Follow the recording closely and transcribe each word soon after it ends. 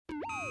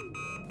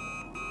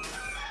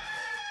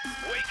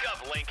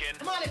up, Lincoln.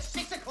 Come on, it's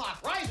 6 o'clock.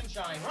 Rise and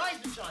shine, rise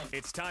and shine.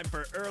 It's time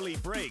for Early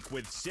Break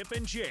with Sip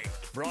and Jake,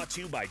 brought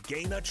to you by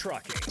Gaina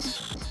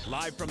Trucking.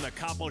 Live from the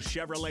Koppel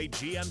Chevrolet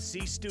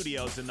GMC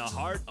studios in the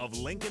heart of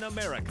Lincoln,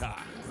 America.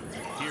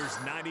 Here's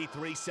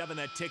 93.7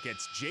 The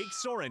Ticket's Jake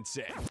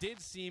Sorensen. Did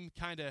seem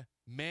kind of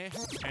meh.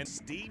 And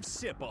Steve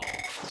Sipple.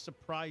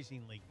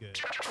 Surprisingly good.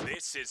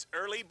 This is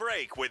Early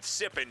Break with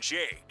Sip and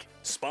Jake,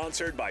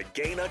 sponsored by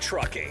Gaina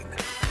Trucking.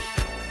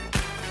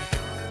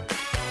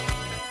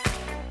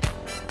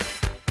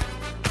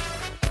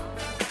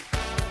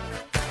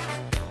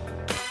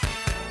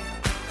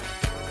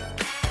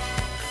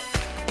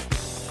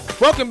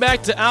 Welcome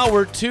back to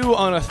Hour 2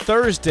 on a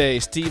Thursday.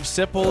 Steve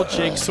Sipple,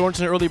 Jake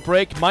Sorensen, Early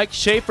Break. Mike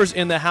Schaefer's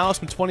in the house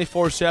from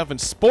 24/7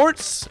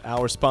 Sports.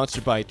 Hour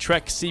sponsored by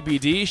Trek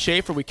CBD.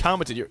 Schaefer, we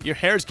commented, your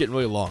hair's getting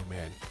really long,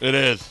 man. It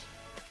is.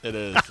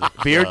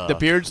 The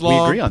beard's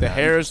long. We agree on the that.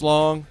 hair is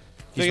long.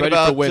 He's Thinking ready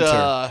about, for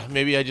winter.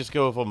 maybe I just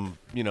go with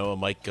a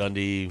Mike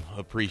Gundy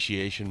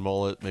appreciation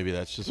mullet. Maybe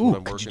that's just Ooh, what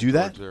I'm could working you do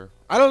that? towards there.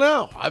 I don't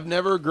know. I've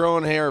never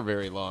grown hair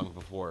very long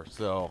before,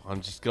 so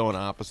I'm just going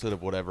opposite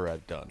of whatever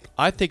I've done.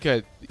 I think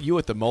you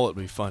with the mullet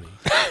would be funny.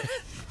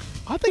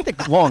 I think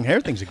the long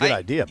hair thing's a good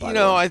idea. By the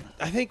way.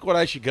 I think what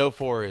I should go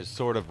for is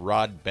sort of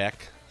Rod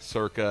Beck,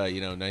 circa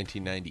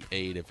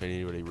 1998. If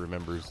anybody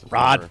remembers the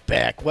Rod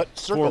Beck, what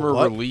former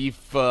what?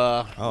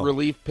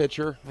 relief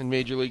pitcher in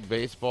Major League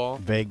Baseball.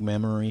 Vague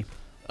memory.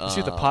 You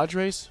see the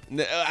Padres?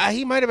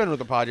 He might have been with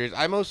the Padres.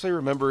 I mostly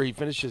remember he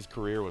finished his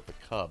career with the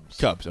Cubs.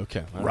 Cubs,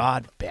 okay. All right.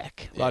 Rod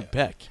Beck. Rod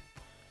Beck.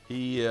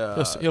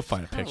 He'll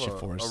find a picture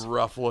for us. A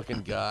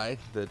rough-looking guy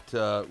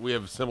that we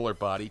have a similar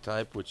body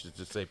type, which is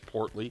to say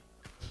portly.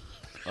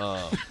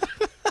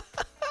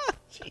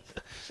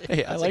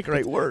 Hey, I like a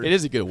great word. It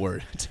is a good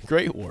word. It's a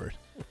great word.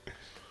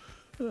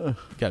 Got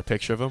a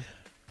picture of him?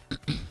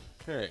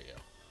 There you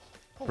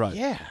go. Rod.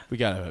 yeah. We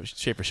got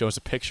Schaefer show us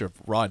a picture of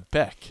Rod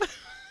Beck.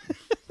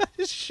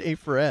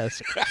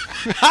 Schaefer-esque.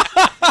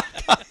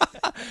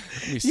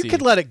 You You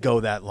could let it go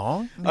that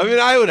long. I mean,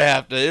 I would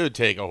have to. It would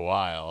take a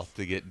while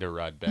to get into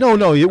Rod Beck.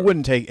 No, it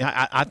wouldn't take.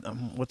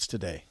 What's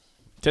today?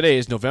 Today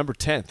is November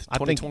 10th, I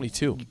think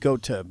 2022. you go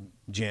to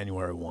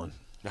January 1.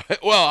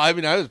 Well, I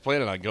mean, I was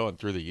planning on going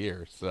through the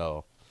year,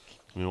 so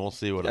I mean, we'll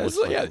see what it looks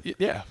like.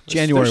 Yeah.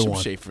 January There's some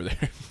 1. Schaefer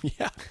there.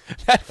 Yeah.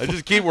 I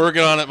just keep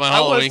working on it. My I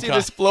want to Halloween see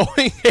this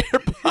flowing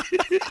hair.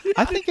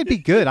 I think it'd be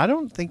good. I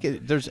don't think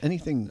there's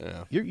anything.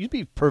 Yeah. You'd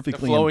be The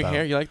perfectly flowing in bounds.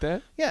 hair, you like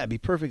that? Yeah, it'd be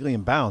perfectly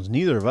in bounds.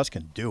 Neither of us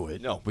can do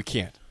it. No, we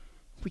can't.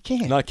 We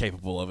can't. Not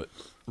capable of it.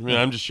 I mean,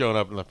 I'm just showing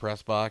up in the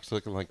press box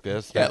looking like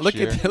this. Yeah, next look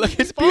year. at look.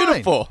 It's Fine.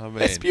 beautiful. I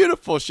mean- It's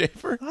beautiful,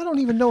 Schaefer. I don't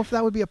even know if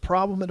that would be a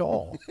problem at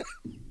all.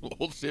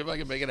 We'll see if I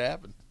can make it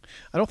happen.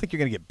 I don't think you're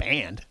going to get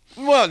banned.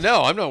 Well,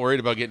 no, I'm not worried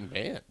about getting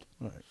banned.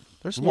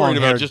 There's I'm worried long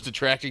about hair. just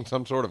attracting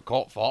some sort of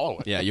cult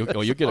following. Yeah, you'll get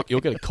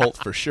a cult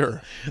for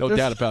sure. No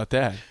doubt about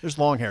that. There's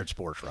long-haired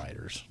sports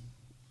writers.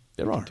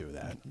 There Who are. can do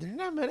that. There are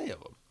not many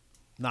of them.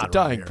 Not The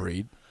around dying here.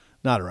 breed.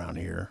 Not around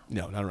here.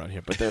 No, not around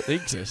here, but they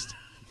exist.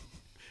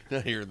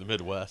 Not here in the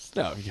Midwest.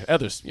 No,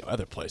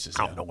 other places.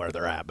 I Yeah. don't know where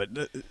they're at, but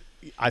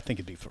I think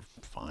it'd be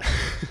fine.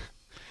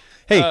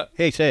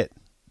 Hey, say it.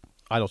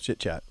 Idle chit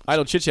chat.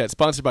 Idle Chit Chat,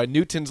 sponsored by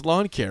Newton's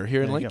Lawn Care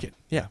here in There you Lincoln.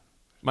 Yeah.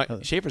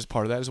 Schaefer's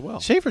part of that as well.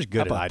 Schaefer's How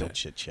good at about idle that?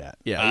 chit chat.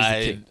 Yeah,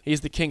 he's the king.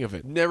 He's the king of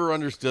it. Never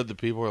understood the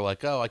people who are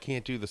like, oh, I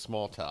can't do the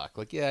small talk.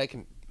 Like, yeah, I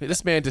can.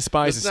 This man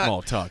despises It's not-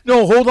 small talk.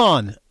 No, hold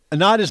on.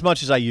 Not as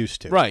much as I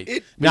used to.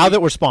 Right. Now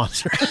that we're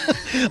sponsored.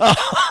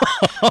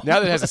 Now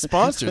that it has a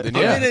sponsor, then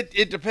yeah. I mean,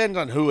 it depends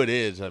on who it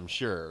is. I'm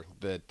sure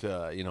that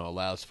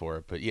allows for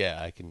it. But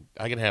yeah, I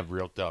can have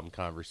real dumb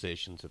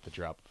conversations at the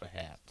drop of a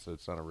hat. So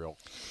it's not a real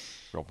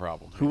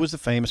problem. Who was the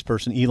famous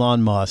person?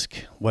 Elon Musk.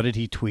 What did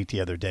he tweet the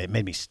other day? It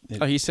made me.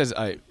 He says,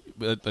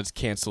 let's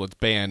cancel, let's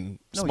ban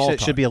No, small he said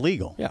talk. it should be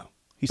illegal. Yeah.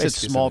 He said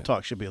Basically small said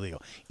talk should be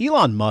illegal.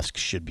 Elon Musk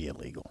should be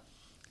illegal.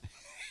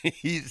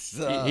 He's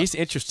He's an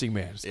interesting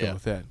man. Let's go yeah.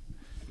 with that.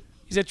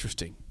 He's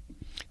interesting.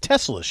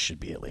 Teslas should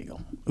be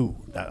illegal. Ooh,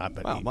 I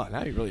bet. Wow,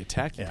 now you're really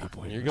attacking Yeah.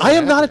 people. You're Here. going I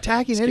am not after it.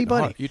 attacking It's getting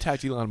anybody. hard. You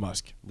attacked Elon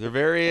Musk. They're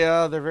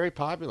very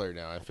popular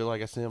now. I feel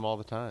like I see them all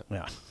the time.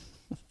 Yeah,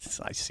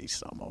 I see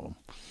some of them.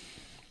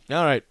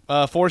 All right.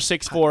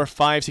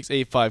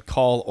 464-5685.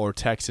 Call or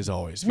text as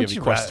always. If you have Would any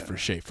you questions rather- for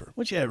Schaefer.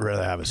 Would you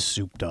rather have a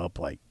souped up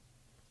like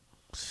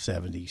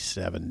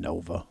 77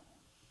 Nova,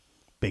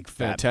 big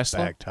fat Tesla?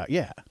 bag tire?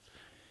 Yeah.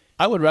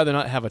 I would rather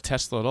not have a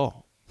Tesla at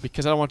all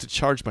because I don't want to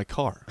charge my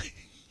car.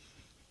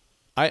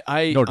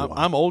 Nor do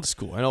I. I'm old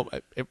school. I know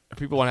if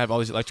people want to have all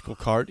these electrical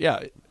cars. Yeah,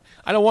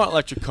 I don't want an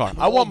electric car.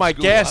 I want my Old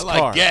school. gas I like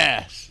car.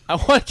 gas. I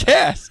want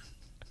gas.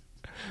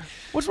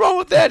 What's wrong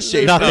with that,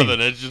 Schaefer? Nothing.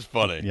 It's just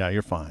funny. Yeah,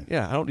 you're fine.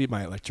 Yeah, I don't need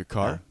my electric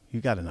car. You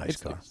got a nice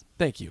car.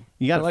 Thank you.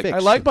 You got I it like, fixed. I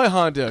like my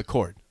Honda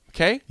Accord.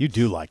 Okay, You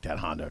do like that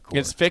Honda Accord.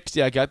 it's fixed.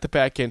 Yeah, I got the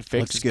back end fixed.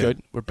 Looks It's good.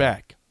 good. We're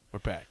back.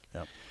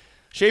 Yep.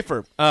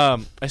 Schaefer, I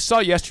saw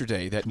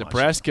yesterday that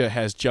Nebraska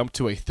has jumped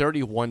to a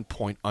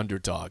 31-point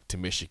underdog to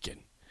Michigan.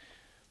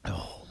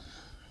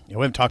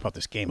 We haven't talked about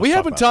this game. We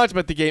haven't talked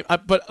about the game,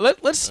 but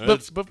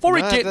before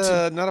we get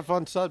into not a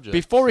fun subject.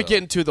 before we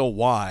get into the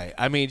why,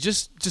 I mean,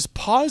 just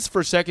pause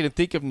for a second and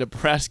think of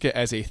Nebraska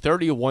as a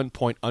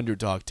 31-point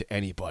underdog to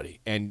anybody,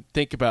 and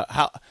think about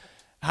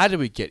how did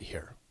we get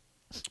here?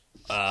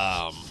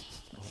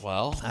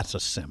 Well, That's a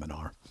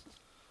seminar.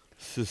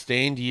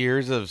 sustained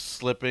years of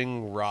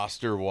slipping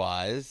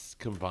roster-wise,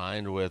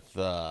 combined with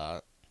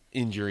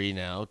injury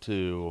now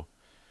to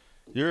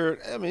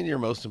your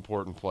most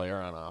important player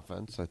on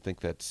offense. I think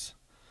that's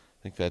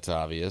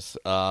obvious.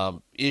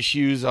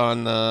 Issues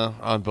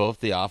on both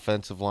the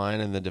offensive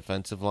line and the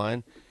defensive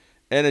line,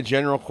 and a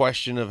general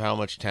question of how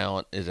much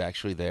talent is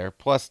actually there.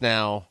 Plus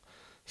now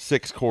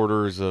 6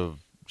 quarters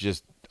of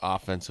just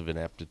offensive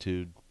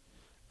ineptitude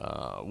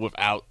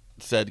without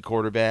said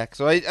quarterback.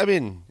 So I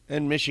mean,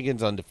 and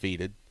Michigan's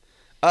undefeated.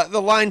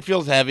 The line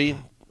feels heavy.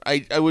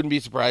 I wouldn't be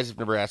surprised if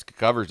Nebraska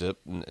covers it,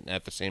 and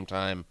at the same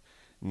time,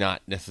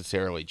 not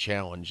necessarily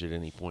challenge at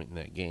any point in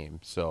that game.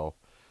 So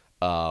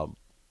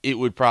it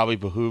would probably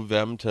behoove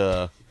them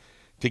to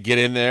get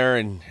in there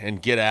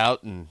and get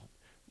out and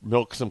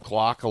milk some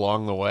clock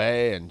along the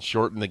way and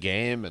shorten the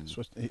game. And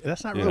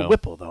That's not really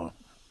Whipple, though.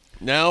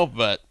 No,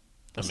 but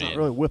That's not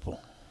really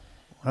Whipple.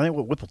 I think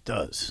what Whipple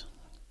does.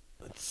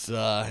 It's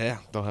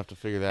they'll have to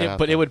figure that out.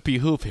 But it would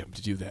behoove him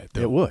to do that,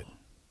 though. It would.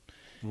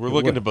 We're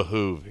looking to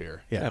behoove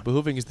here. Yeah,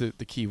 behooving is the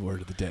key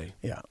word of the day.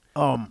 Yeah.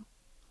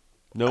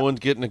 No one's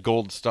getting a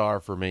gold star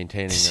for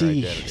maintaining their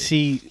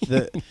identity.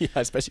 Yeah,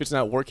 especially if it's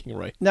not working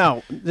right.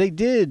 Now,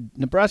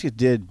 Nebraska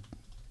did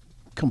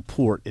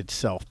comport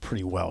itself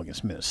pretty well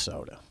against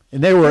Minnesota.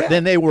 And they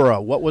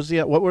were what were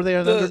they,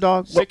 an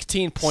underdog?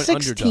 16-point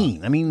 16.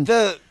 underdog. I mean,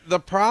 the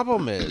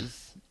problem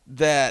is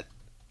that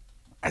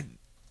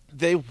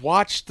they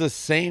watched the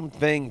same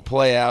thing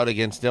play out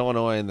against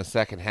Illinois in the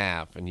second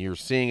half, and you're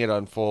seeing it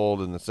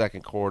unfold in the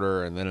second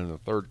quarter and then in the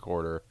third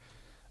quarter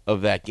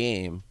of that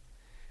game.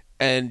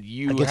 And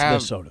you against have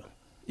Minnesota.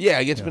 Yeah,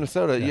 against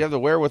Minnesota. Yeah. You have the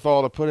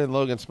wherewithal to put in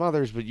Logan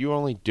Smothers, but you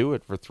only do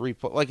it for 3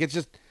 points. Like,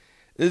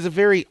 there's a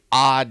very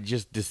odd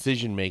just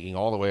decision-making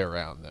all the way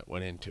around that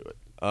went into it.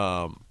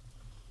 And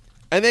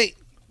they,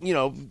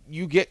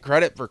 you get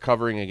credit for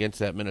covering against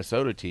that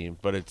Minnesota team,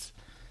 but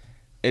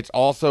it's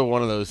also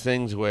one of those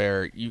things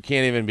where you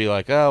can't even be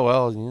like, oh,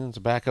 well, it's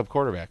a backup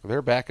quarterback.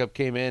 Their backup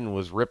came in,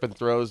 was ripping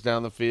throws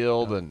down the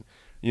field and,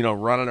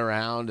 running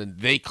around, and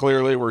they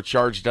clearly were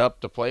charged up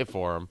to play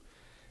for him.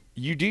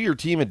 You do your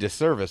team a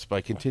disservice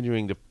by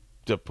continuing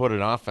to put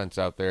an offense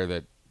out there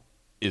that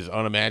is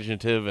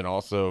unimaginative and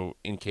also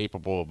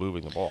incapable of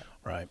moving the ball.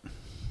 Right.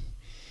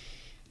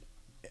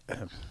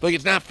 Like,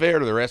 it's not fair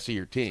to the rest of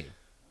your team.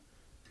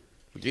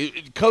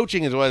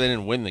 Coaching is why they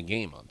didn't win the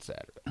game on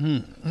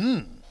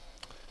Saturday.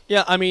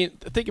 Yeah, I mean,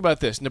 think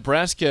about this.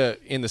 Nebraska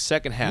in the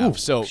second half.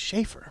 So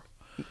Schaefer.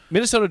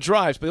 Minnesota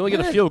drives, but they only get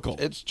a field goal.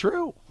 It's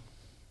true.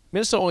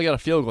 Minnesota only got a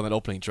field goal in that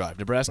opening drive.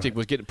 Nebraska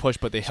was getting pushed,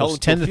 but they held it's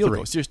it to 10 a to field 3.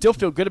 goal. So you still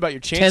feel good about your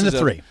chances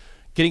 10-3. of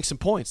getting some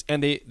points,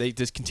 and they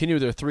just continue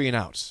their 3 and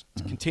outs.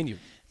 Continue.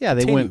 Yeah,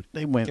 they Continued.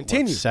 went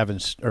Continued. 7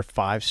 or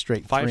 5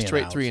 straight 3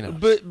 and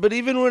outs. But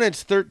even when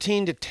it's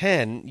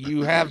 13-10,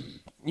 you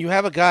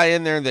have a guy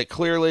in there that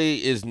clearly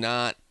it's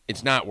not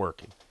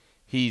working.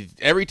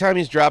 Every time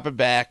he's dropping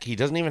back, he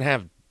doesn't even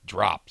have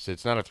drops.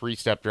 It's not a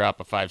 3-step drop,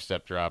 a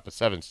 5-step drop, a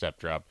 7-step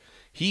drop.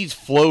 He's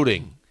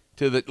floating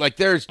to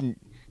there's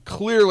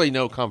clearly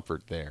no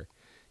comfort there.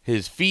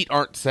 His feet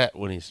aren't set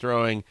when he's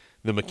throwing.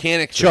 The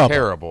mechanics are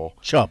terrible.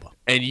 Chubba.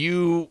 And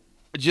you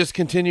just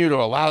continue to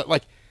allow it.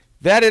 Like,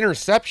 that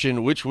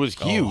interception, which was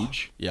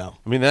huge. Yeah.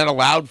 I mean, that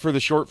allowed for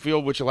the short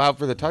field, which allowed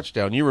for the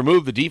touchdown. You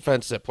remove the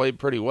defense that played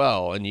pretty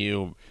well, and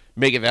you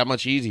make it that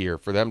much easier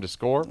for them to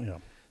score. Yeah.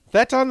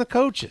 That's on the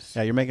coaches.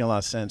 Yeah, you're making a lot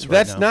of sense right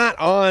That's now. not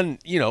on,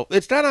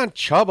 it's not on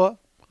Chubba.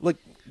 Like,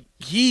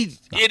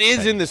 it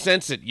is in the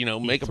sense that,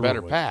 make a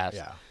better pass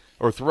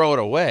or throw it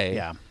away.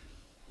 Yeah.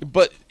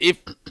 But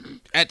if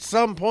at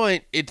some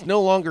point it's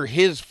no longer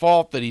his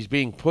fault that he's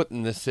being put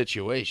in this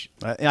situation.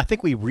 I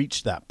think we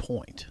reached that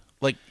point.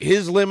 Like,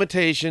 his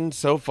limitations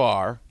so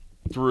far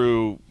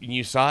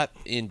you saw it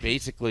in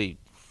basically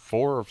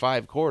 4 or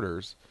 5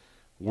 quarters,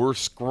 were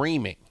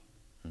screaming.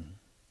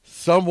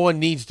 Someone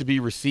needs to be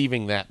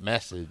receiving that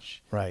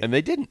message. Right. And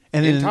they didn't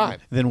in time.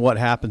 Then what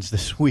happens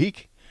this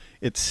week?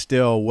 It's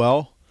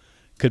still,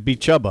 could be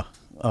Chubba.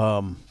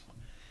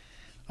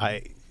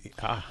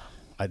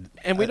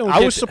 And we I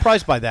was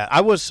surprised by that.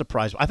 I was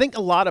surprised. I think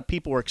a lot of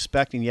people were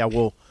expecting, I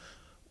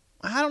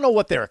don't know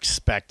what they're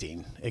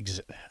expecting.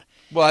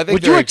 Well, I think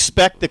would you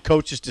expect the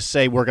coaches to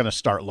say, we're going to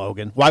start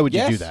Logan? Why would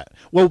you do that?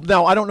 Well,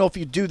 no, I don't know if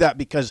you do that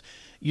because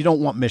you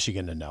don't want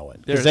Michigan to know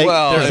it. Maybe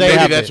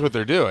that's what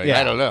they're doing. Yeah,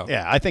 I don't know.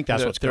 Yeah, I think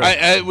that's what's going on.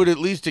 I would at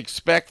least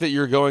expect that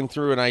you're going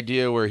through an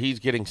idea where he's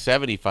getting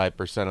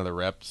 75% of the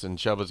reps and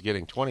Chubba's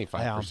getting 25%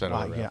 of the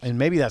reps. Yeah, and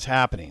maybe that's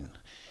happening.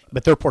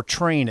 But they're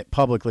portraying it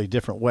publicly a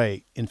different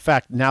way. In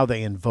fact, now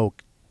they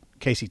invoke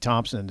Casey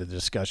Thompson into the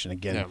discussion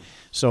again. Yeah.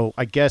 So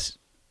I guess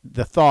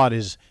the thought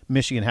is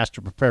Michigan has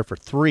to prepare for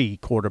 3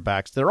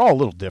 quarterbacks. They're all a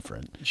little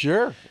different.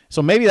 Sure.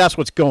 So maybe that's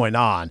what's going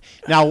on.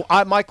 Now,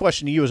 my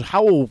question to you is,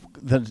 how will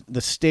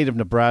the state of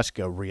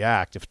Nebraska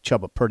react if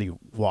Chubba Purdy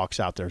walks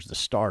out there as the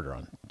starter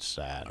on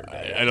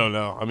Saturday? I don't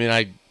know. I mean,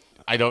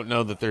 I don't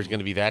know that there's going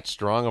to be that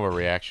strong of a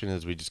reaction.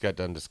 As we just got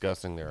done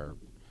discussing, they're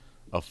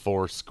a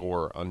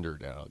 4-score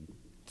underdog.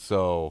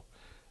 So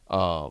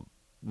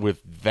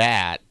with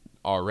that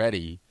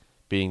already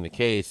being the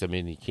case, I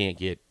mean, you can't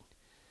get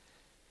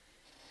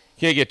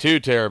too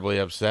terribly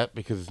upset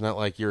because it's not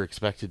like you're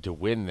expected to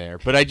win there.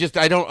 But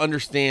I don't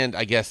understand.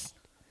 I guess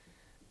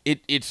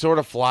it sort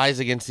of flies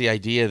against the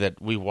idea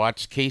that we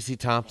watched Casey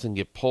Thompson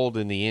get pulled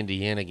in the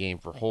Indiana game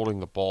for holding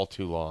the ball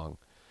too long,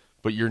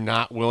 but you're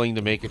not willing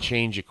to make a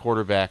change at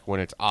quarterback when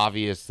it's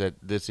obvious that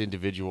this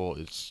individual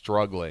is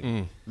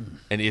struggling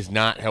and is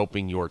not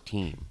helping your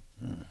team.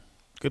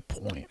 Good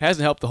point.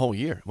 Hasn't helped the whole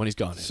year when he's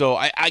gone in. So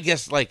I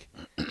guess,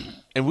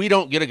 and we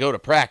don't get to go to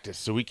practice,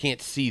 so we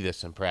can't see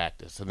this in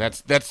practice. And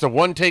that's the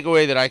one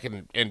takeaway that I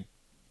can and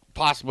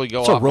possibly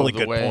go That's off a really of the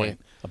good way,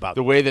 point about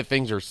the way that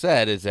things are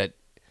said is that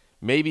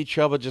maybe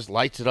Chubba just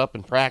lights it up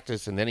in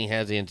practice and then he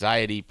has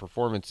anxiety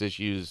performance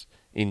issues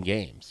in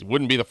games. He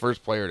wouldn't be the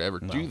first player to ever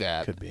do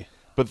that. Could be.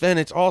 But then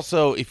it's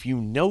also, if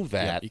you know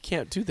that, you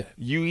can't do that.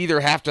 you either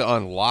have to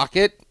unlock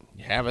it,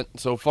 you haven't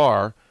so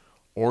far,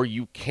 or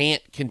you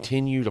can't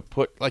continue to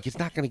put, it's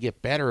not going to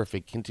get better if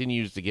it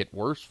continues to get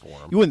worse for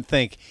him. You wouldn't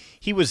think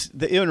he was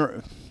the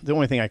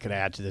only thing I could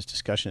add to this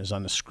discussion is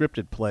on the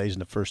scripted plays in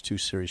the first 2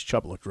 series.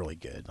 Chubba looked really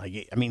good.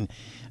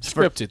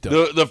 Scripted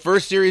though. The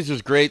first series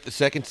was great. The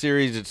second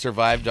series, it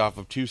survived off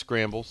of 2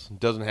 scrambles. It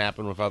doesn't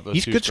happen without those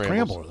He's 2 a good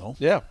scrambles. scrambler, though.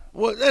 Yeah.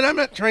 Well, and I'm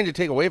not trying to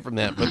take away from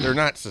that, but they're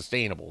not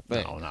sustainable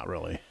things. No, not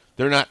really.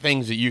 They're not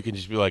things that you can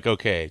just be like,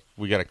 okay,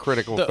 we got a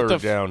critical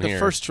third down here. The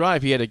first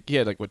drive, he had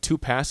 2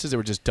 passes that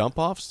were just dump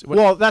offs.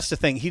 Well, that's the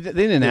thing. They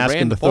didn't ask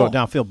ran him to the throw it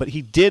ball. downfield, but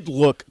he did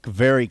look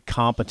very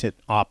competent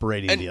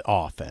operating the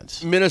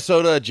offense.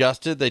 Minnesota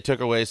adjusted. They took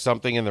away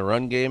something in the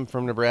run game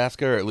from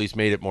Nebraska, or at least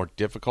made it more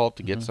difficult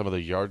to get some of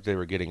those yards they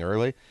were getting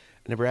early.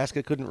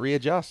 Nebraska couldn't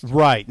readjust.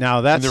 Right.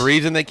 Now, that's And the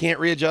reason they can't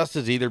readjust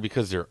is either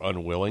because they're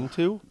unwilling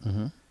to.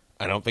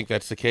 I don't think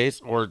that's the case,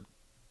 or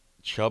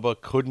Chubba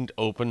couldn't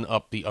open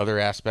up the other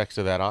aspects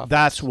of that offense.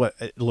 That's what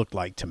it looked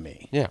like to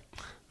me. Yeah.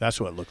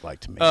 That's what it looked like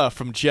to me.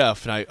 From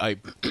Jeff, and I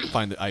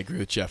find that I agree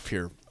with Jeff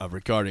here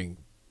regarding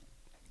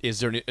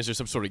is there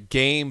some sort of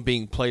game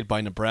being played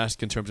by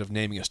Nebraska in terms of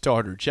naming a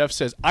starter? Jeff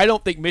says, I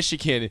don't think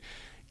Michigan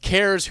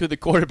cares who the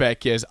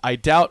quarterback is. I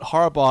doubt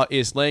Harbaugh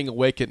is laying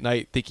awake at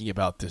night thinking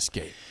about this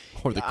game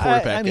or the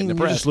quarterback I mean, at we're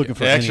Nebraska. just looking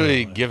for Actually,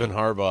 anyone. given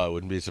Harbaugh, it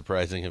wouldn't be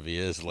surprising if he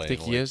is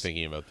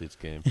thinking about this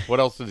game. What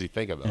else does he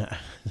think about?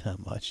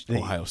 Not much.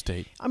 Ohio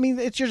State. I mean,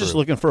 you're just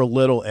looking for a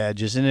little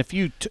edges, and if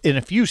you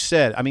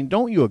said, I mean,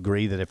 don't you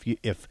agree that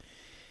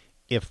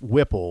if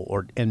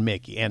Whipple and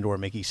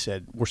Mickey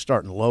said we're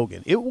starting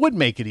Logan, it would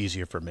make it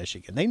easier for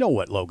Michigan. They know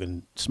what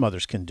Logan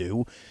Smothers can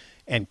do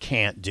and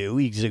can't do.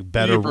 He's a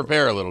better. You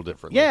prepare a little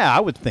differently. Yeah, I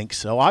would think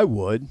so. I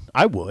would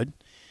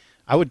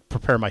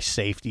prepare my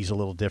safeties a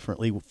little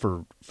differently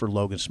for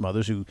Logan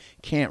Smothers, who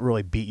can't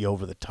really beat you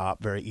over the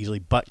top very easily,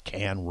 but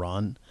can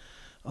run.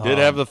 Did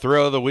have the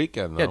throw of the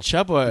weekend, though. Yeah,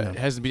 Chubba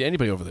hasn't beat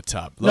anybody over the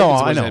top. No, Logan's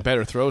I always know. had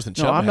better throws than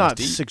Chubba No, I'm has not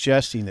deep.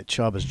 suggesting that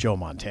Chubb is Joe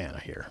Montana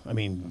here. I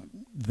mean,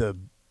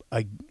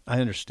 I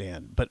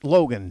understand, but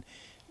Logan,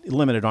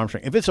 limited arm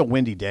strength. If it's a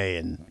windy day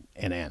in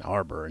Ann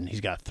Arbor and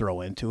he's got to throw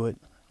into it,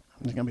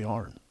 it's going to be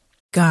hard.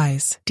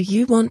 Guys, do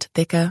you want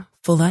thicker,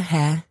 fuller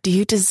hair? Do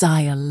you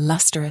desire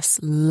lustrous,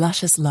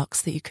 luscious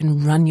locks that you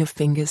can run your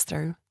fingers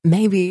through?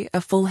 Maybe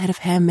a full head of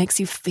hair makes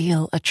you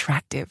feel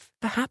attractive.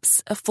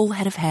 Perhaps a full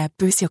head of hair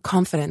boosts your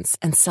confidence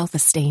and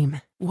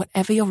self-esteem.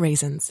 Whatever your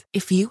reasons,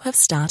 if you have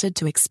started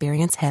to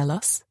experience hair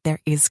loss,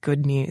 there is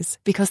good news,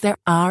 because there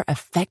are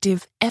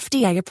effective,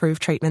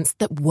 FDA-approved treatments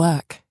that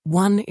work.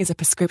 One is a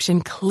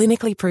prescription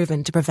clinically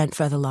proven to prevent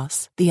further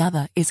loss. The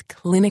other is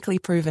clinically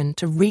proven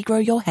to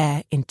regrow your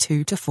hair in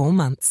 2 to 4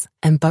 months.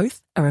 And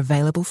both are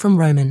available from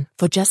Roman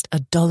for just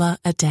 $1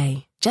 a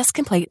day. Just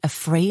complete a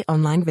free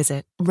online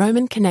visit.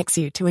 Roman connects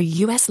you to a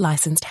US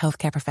licensed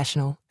healthcare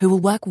professional who will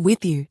work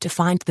with you to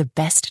find the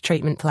best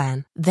treatment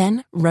plan.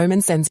 Then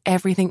Roman sends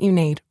everything you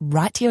need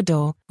right to your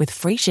door with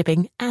free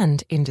shipping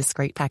and in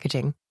discreet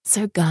packaging.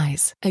 So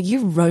guys, are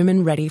you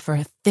Roman ready for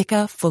a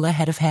thicker, fuller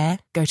head of hair?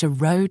 Go to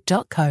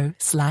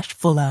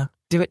ro.co/fuller.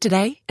 Do it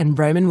today and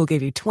Roman will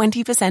give you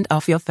 20%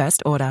 off your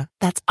first order.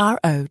 That's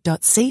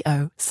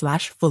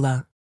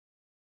ro.co/fuller.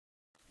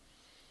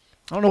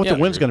 I don't know what the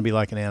wind's going to be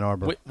like in Ann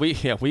Arbor.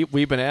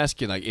 We've been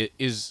asking,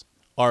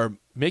 are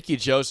Mickey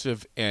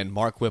Joseph and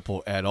Mark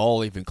Whipple at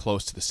all even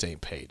close to the same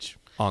page,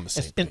 on the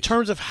same page? In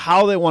terms of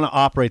how they want to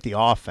operate the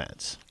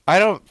offense. I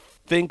don't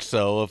think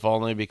so, if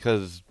only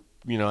because,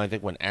 I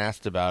think when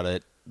asked about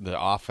it,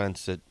 the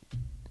offense that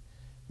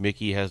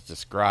Mickey has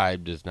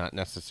described is not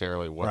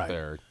necessarily what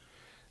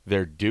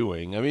they're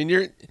doing. I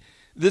mean,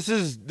 this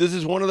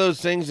is one of those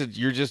things that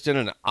you're just in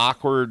an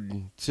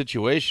awkward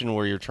situation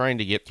where you're trying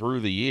to get through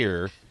the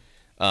year.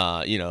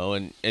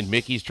 and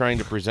Mickey's trying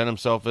to present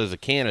himself as a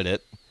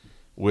candidate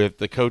with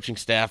the coaching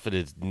staff that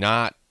is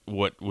not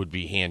what would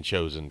be hand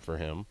chosen for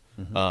him.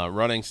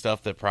 Running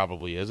stuff that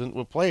probably isn't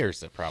with players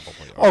that probably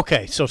are.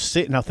 Okay, so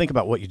now think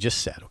about what you just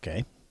said,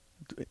 okay?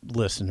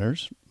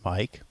 Listeners,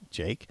 Mike,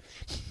 Jake,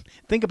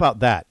 think about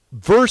that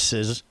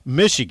versus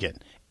Michigan.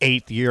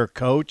 8th-year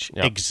coach,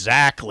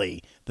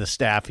 exactly the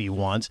staff he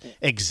wants,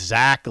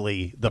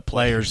 exactly the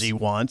players he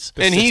wants.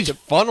 And he's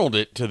funneled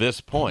it to this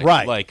point.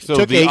 Right. Like, so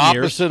Took the 8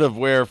 opposite years. of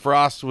where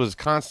Frost was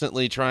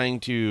constantly trying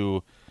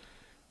to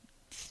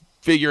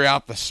figure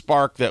out the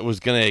spark that was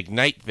going to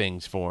ignite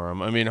things for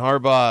him. I mean,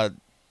 Harbaugh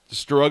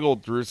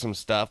struggled through some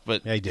stuff,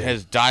 but Yeah, he did.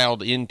 has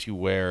dialed into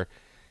where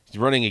he's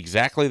running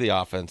exactly the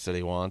offense that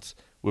he wants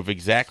with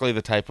exactly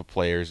the type of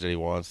players that he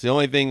wants. The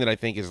only thing that I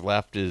think is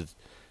left is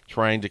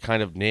trying to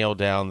kind of nail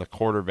down the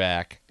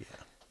quarterback.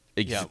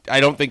 I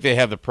don't think they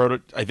have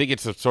the I think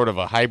it's a sort of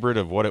a hybrid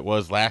of what it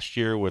was last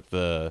year with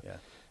the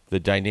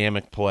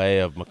dynamic play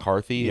of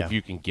McCarthy, Yeah. if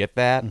you can get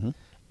that.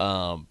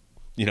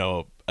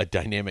 A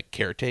dynamic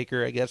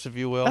caretaker, I guess, if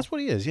you will. That's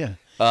what he is, yeah.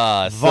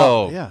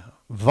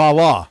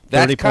 Voila.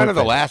 That's 30 kind of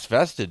the point last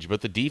vestige,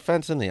 but the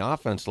defense and the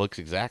offense looks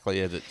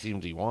exactly as it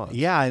seems he wants.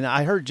 Yeah, and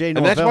I heard Jay And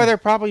Norvell. that's why they're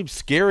probably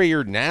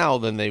scarier now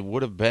than they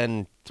would have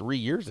been 3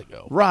 years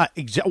ago. Right,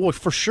 well,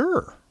 for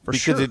sure.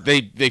 Because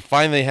they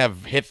finally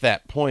have hit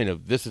that point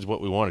of this is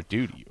what we want to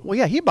do to you. Well,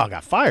 yeah, he about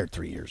got fired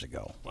 3 years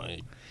ago.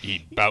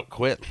 He about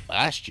quit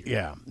last year.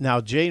 Yeah.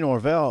 Now, Jay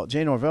Norvell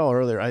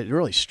earlier, it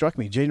really struck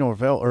me. Jay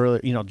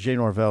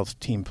Norvell's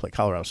team,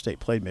 Colorado State,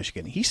 played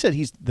Michigan. He said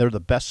they're the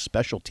best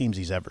special teams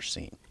he's ever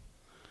seen.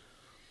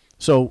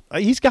 So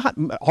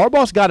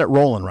Harbaugh's got it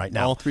rolling right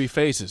now. All 3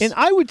 phases. And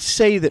I would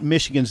say that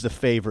Michigan's the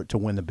favorite to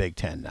win the Big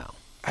Ten now.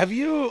 Have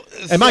you?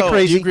 Am I Do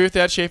crazy? you agree with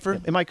that,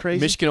 Schaefer? Am I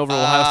crazy? Michigan over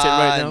Ohio State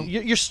right now?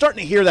 You're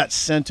starting to hear that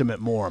sentiment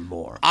more and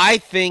more. I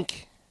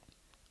think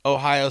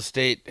Ohio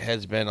State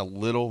has been a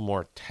little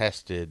more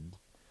tested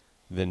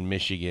than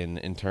Michigan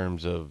in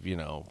terms of,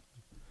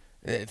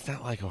 it's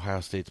not like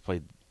Ohio State's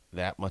played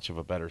that much of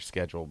a better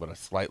schedule, but a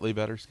slightly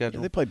better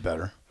schedule. They played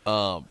better.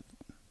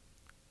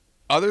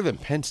 Other than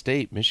Penn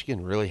State,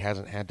 Michigan really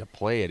hasn't had to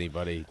play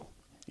anybody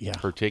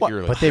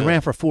particularly. But they good.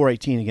 ran for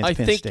 418 against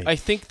Penn State. I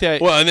think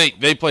that. Well, and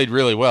they played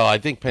really well. I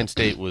think Penn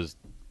State was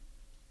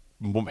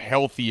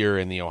healthier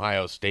in the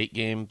Ohio State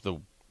game the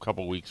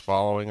couple weeks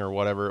following or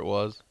whatever it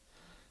was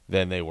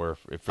than they were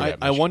for that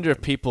I Michigan wonder if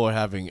game. people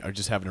are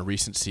just having a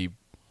recency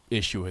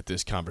issue with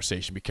this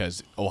conversation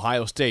because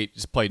Ohio State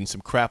just played in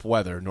some crap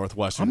weather.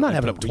 Northwestern I'm not and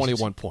having put up a recency.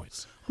 21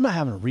 points. I'm not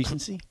having a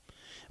recency.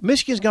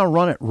 Michigan's going to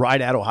run it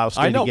right at Ohio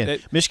State I know. again.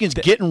 Michigan's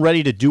getting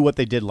ready to do what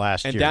they did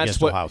last year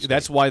against Ohio State.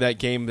 That's why that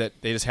game that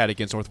they just had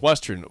against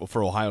Northwestern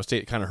for Ohio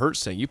State kind of hurts.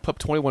 Saying you put up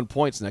 21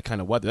 points in that kind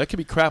of weather, that could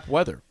be crap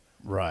weather,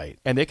 right.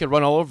 and they could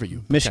run all over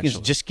you. Michigan's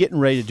potentially. just getting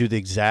ready to do the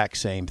exact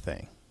same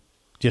thing.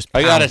 Just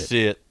I got to pound it.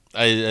 see it.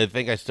 I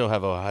think I still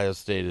have Ohio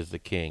State as the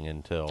king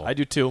until I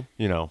do too.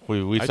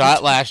 We I saw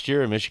do it last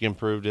year and Michigan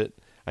proved it.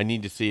 I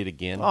need to see it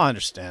again. Oh, I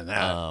understand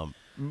that.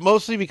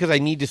 Mostly because I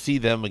need to see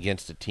them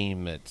against a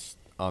team that's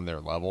on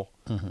their level.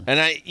 Mm-hmm.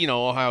 And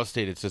Ohio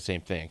State, it's the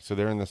same thing. So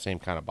they're in the same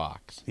kind of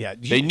box. Yeah,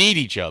 they need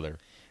each other.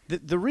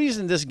 The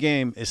reason this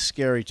game is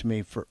scary to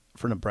me for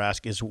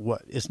Nebraska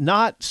is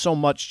not so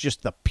much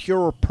just the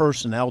pure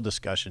personnel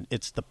discussion,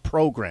 it's the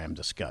program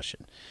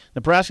discussion.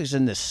 Nebraska's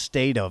in this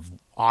state of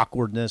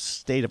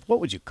awkwardness, what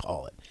would you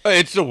call it?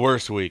 It's the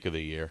worst week of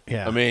the year.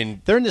 Yeah. I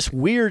mean, they're in this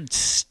weird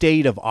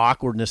state of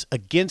awkwardness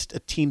against a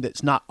team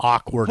that's not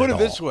awkward put at it all.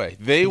 this way.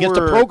 Against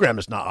a program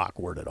that's not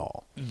awkward at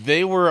all.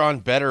 They were on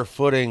better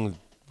footing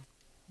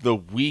the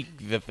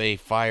week that they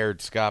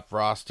fired Scott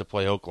Frost to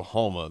play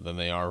Oklahoma than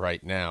they are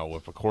right now,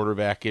 with a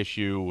quarterback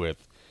issue,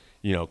 with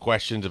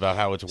questions about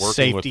how it's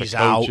working with the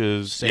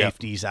coaches.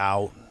 Safety's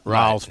out.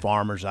 Right. Miles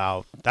Farmer's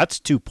out. That's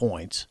 2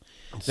 points.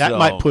 That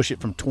might push it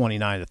from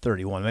 29 to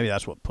 31. Maybe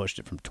that's what pushed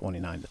it from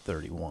 29 to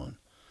 31.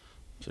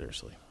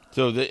 Seriously.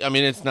 So,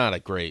 it's not a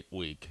great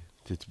week.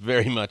 It's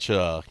very much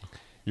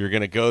you're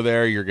going to go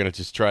there, you're going to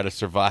just try to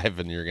survive,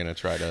 and you're going to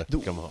try to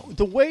come home.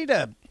 The way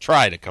to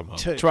come home.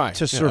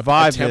 to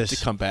survive attempt this,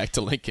 to come back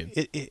to Lincoln.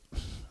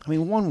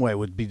 one way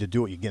would be to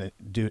do what you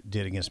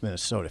did against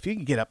Minnesota. If you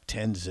can get up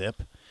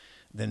 10-zip,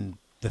 then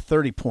the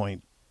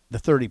 30-point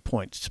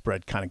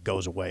spread kind of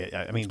goes away.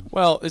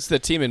 Well, it's the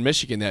team in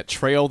Michigan that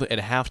trailed at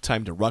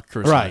halftime to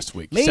Rutgers right. last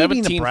week,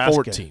 Maybe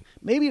 17-14.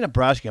 Maybe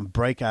Nebraska can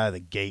break out of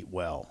the gate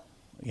well,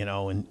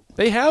 and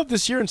They have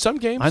this year in some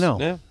games. I know.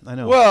 Yeah. I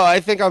know. Well, I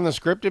think on the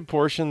scripted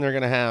portion, they're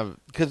going to have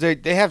 – because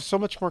they have so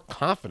much more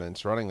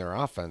confidence running their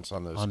offense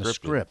on the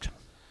script.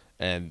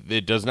 And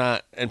it does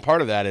not – and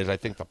part of that is I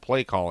think the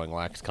play calling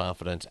lacks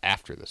confidence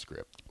after the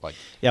script. Like,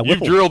 Yeah, you've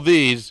Whipple- drilled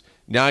these.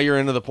 Now you're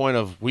into the point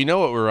of we know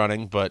what we're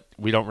running, but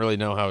we don't really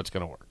know how it's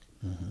going to work.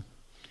 Mm-hmm.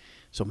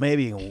 So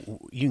maybe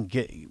you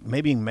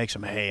can make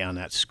some hay on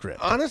that script.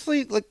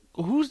 Honestly, like,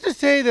 who's to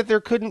say that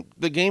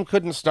the game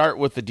couldn't start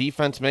with the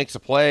defense makes a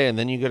play and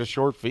then you get a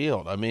short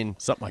field? I mean,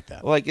 Something like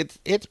that. Like,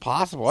 it's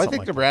possible. I Something think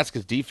like that.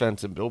 Nebraska's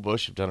defense and Bill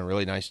Bush have done a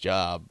really nice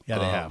job. Yeah,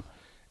 they have.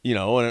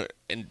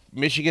 And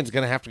Michigan's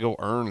going to have to go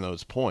earn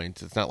those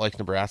points. It's not like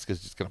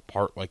Nebraska's just going to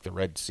part like the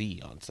Red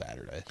Sea on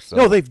Saturday. So.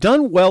 No, they've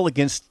done well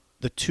against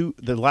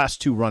the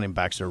last two running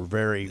backs are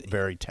very,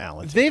 very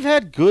talented. They've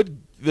had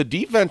good – the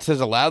defense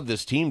has allowed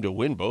this team to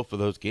win both of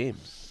those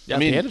games. Yeah,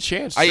 they had a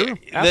chance, sure. The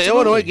Absolutely.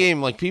 Illinois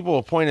game, like people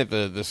will point at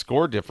the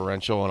score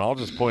differential, and I'll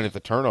just point at the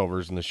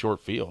turnovers in the short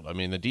field. I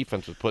mean, the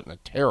defense was put in a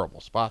terrible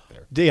spot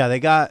there.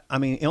 Yeah,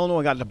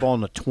 Illinois got the ball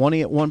in the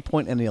 20 at one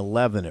point and the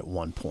 11 at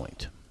one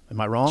point. Am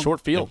I wrong? Short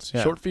fields,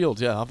 Yeah.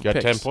 Off of Got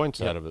picks. 10 points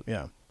out of it.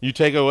 Yeah. You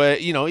take away,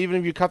 even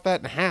if you cut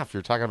that in half,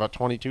 you're talking about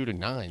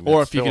 22-9.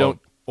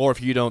 Or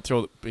if you don't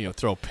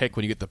throw a pick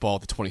when you get the ball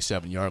at the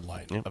 27-yard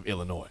line of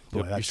Illinois.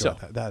 Boy,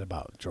 that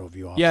about drove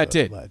you off Yeah, the it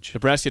did. ledge.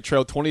 Nebraska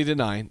trailed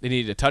 20-9. They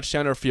needed a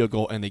touchdown or a field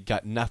goal, and they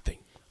got nothing.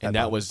 And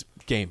that was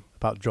game.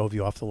 About drove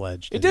you off the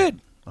ledge. It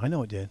did. I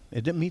know it did.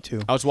 It did me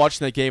too. I was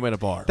watching that game at a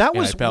bar. That and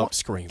was I about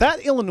screamed.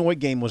 That Illinois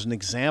game was an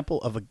example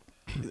of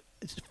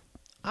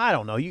I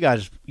don't know. You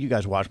guys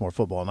watch more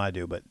football than I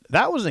do, but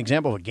that was an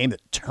example of a game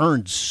that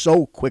turned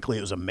so quickly.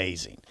 It was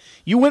amazing.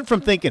 You went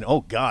from thinking, "Oh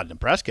God,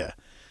 Nebraska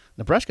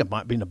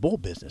might be in the bull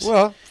business."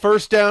 Well,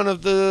 first down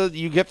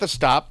you get the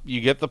stop,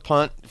 you get the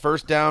punt.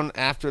 First down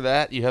after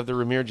that, you have the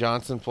Ramir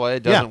Johnson play.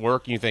 It doesn't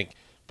work, and you think,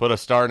 put a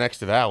star next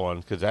to that one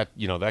because that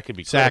could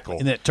be exactly. critical.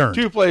 And it turned.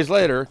 2 plays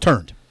later,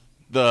 turned.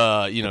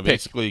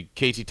 Basically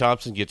Casey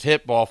Thompson gets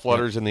hit, ball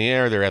flutters in the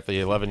air. They're at the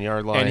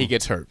 11-yard line, and he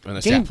gets hurt on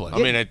the sack play. I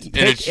mean,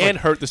 it's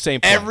hurt the same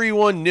play.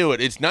 Everyone knew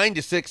it. It's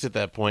 9-6 at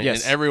that point,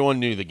 Yes. and everyone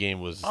knew the game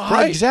was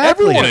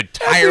Exactly. Everyone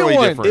entirely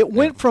different. It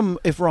went from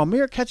if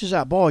Ramir catches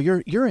that ball,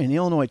 you're in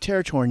Illinois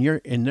territory,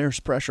 and there's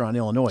pressure on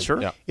Illinois.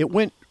 Sure. Yeah. It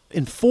went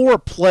in 4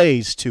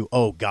 plays to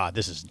oh God,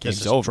 this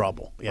is over.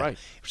 trouble. Yeah. Right.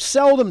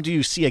 Seldom do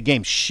you see a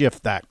game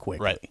shift that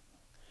quickly. Right.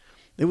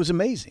 It was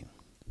amazing.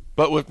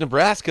 But with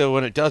Nebraska,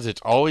 when it does,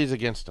 it's always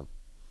against them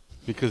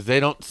because they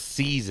don't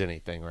seize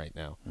anything right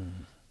now.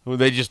 Mm-hmm.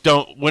 They just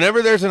don't.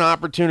 Whenever there's an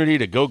opportunity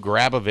to go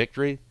grab a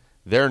victory,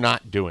 they're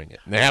not doing it.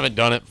 And they haven't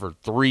done it for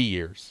 3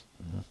 years.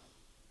 Mm-hmm.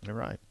 You're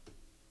right.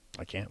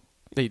 I can't.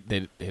 They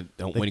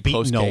don't win beat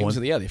close no games.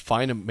 one. And they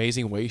find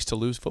amazing ways to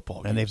lose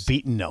football games. And they've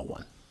beaten no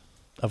one.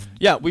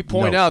 We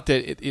point out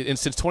that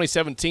since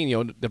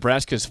 2017,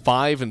 Nebraska's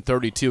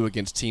 5-32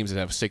 against teams that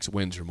have 6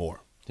 wins or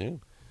more. Yeah.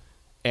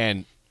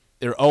 And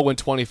they're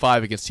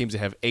 0-25 against teams that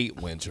have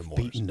 8 wins or more.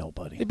 Beaten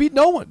nobody. They beat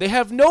no one. They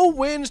have no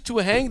wins to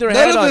hang their None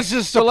head of on this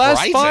is the last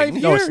 5 surprising.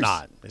 years. No, it's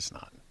not. It's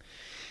not.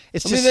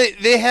 It's just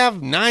they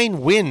have 9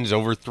 wins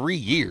over 3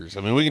 years.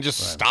 I mean, we can just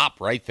stop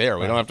right there.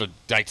 We don't have to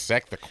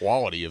dissect the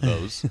quality of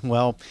those.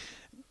 well,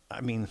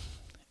 I mean.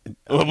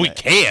 Well, we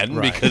can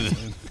Right. because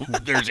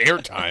there's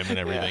airtime and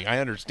everything. I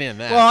understand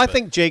that. Well, I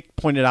think Jake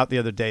pointed out the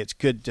other day it's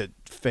good to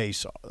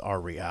face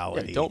our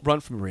reality. Yeah, don't run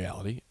from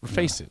reality.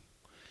 Face it.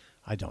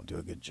 I don't do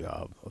a good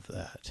job of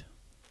that.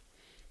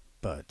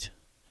 But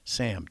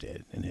Sam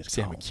did in his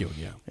Sam column. McEwen,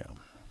 yeah. Yeah.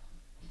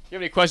 If you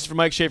have any questions for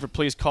Mike Schaefer,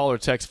 please call or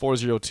text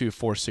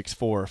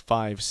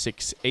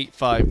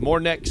 402-464-5685.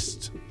 More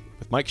next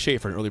with Mike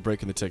Schaefer, an early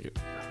break in the ticket.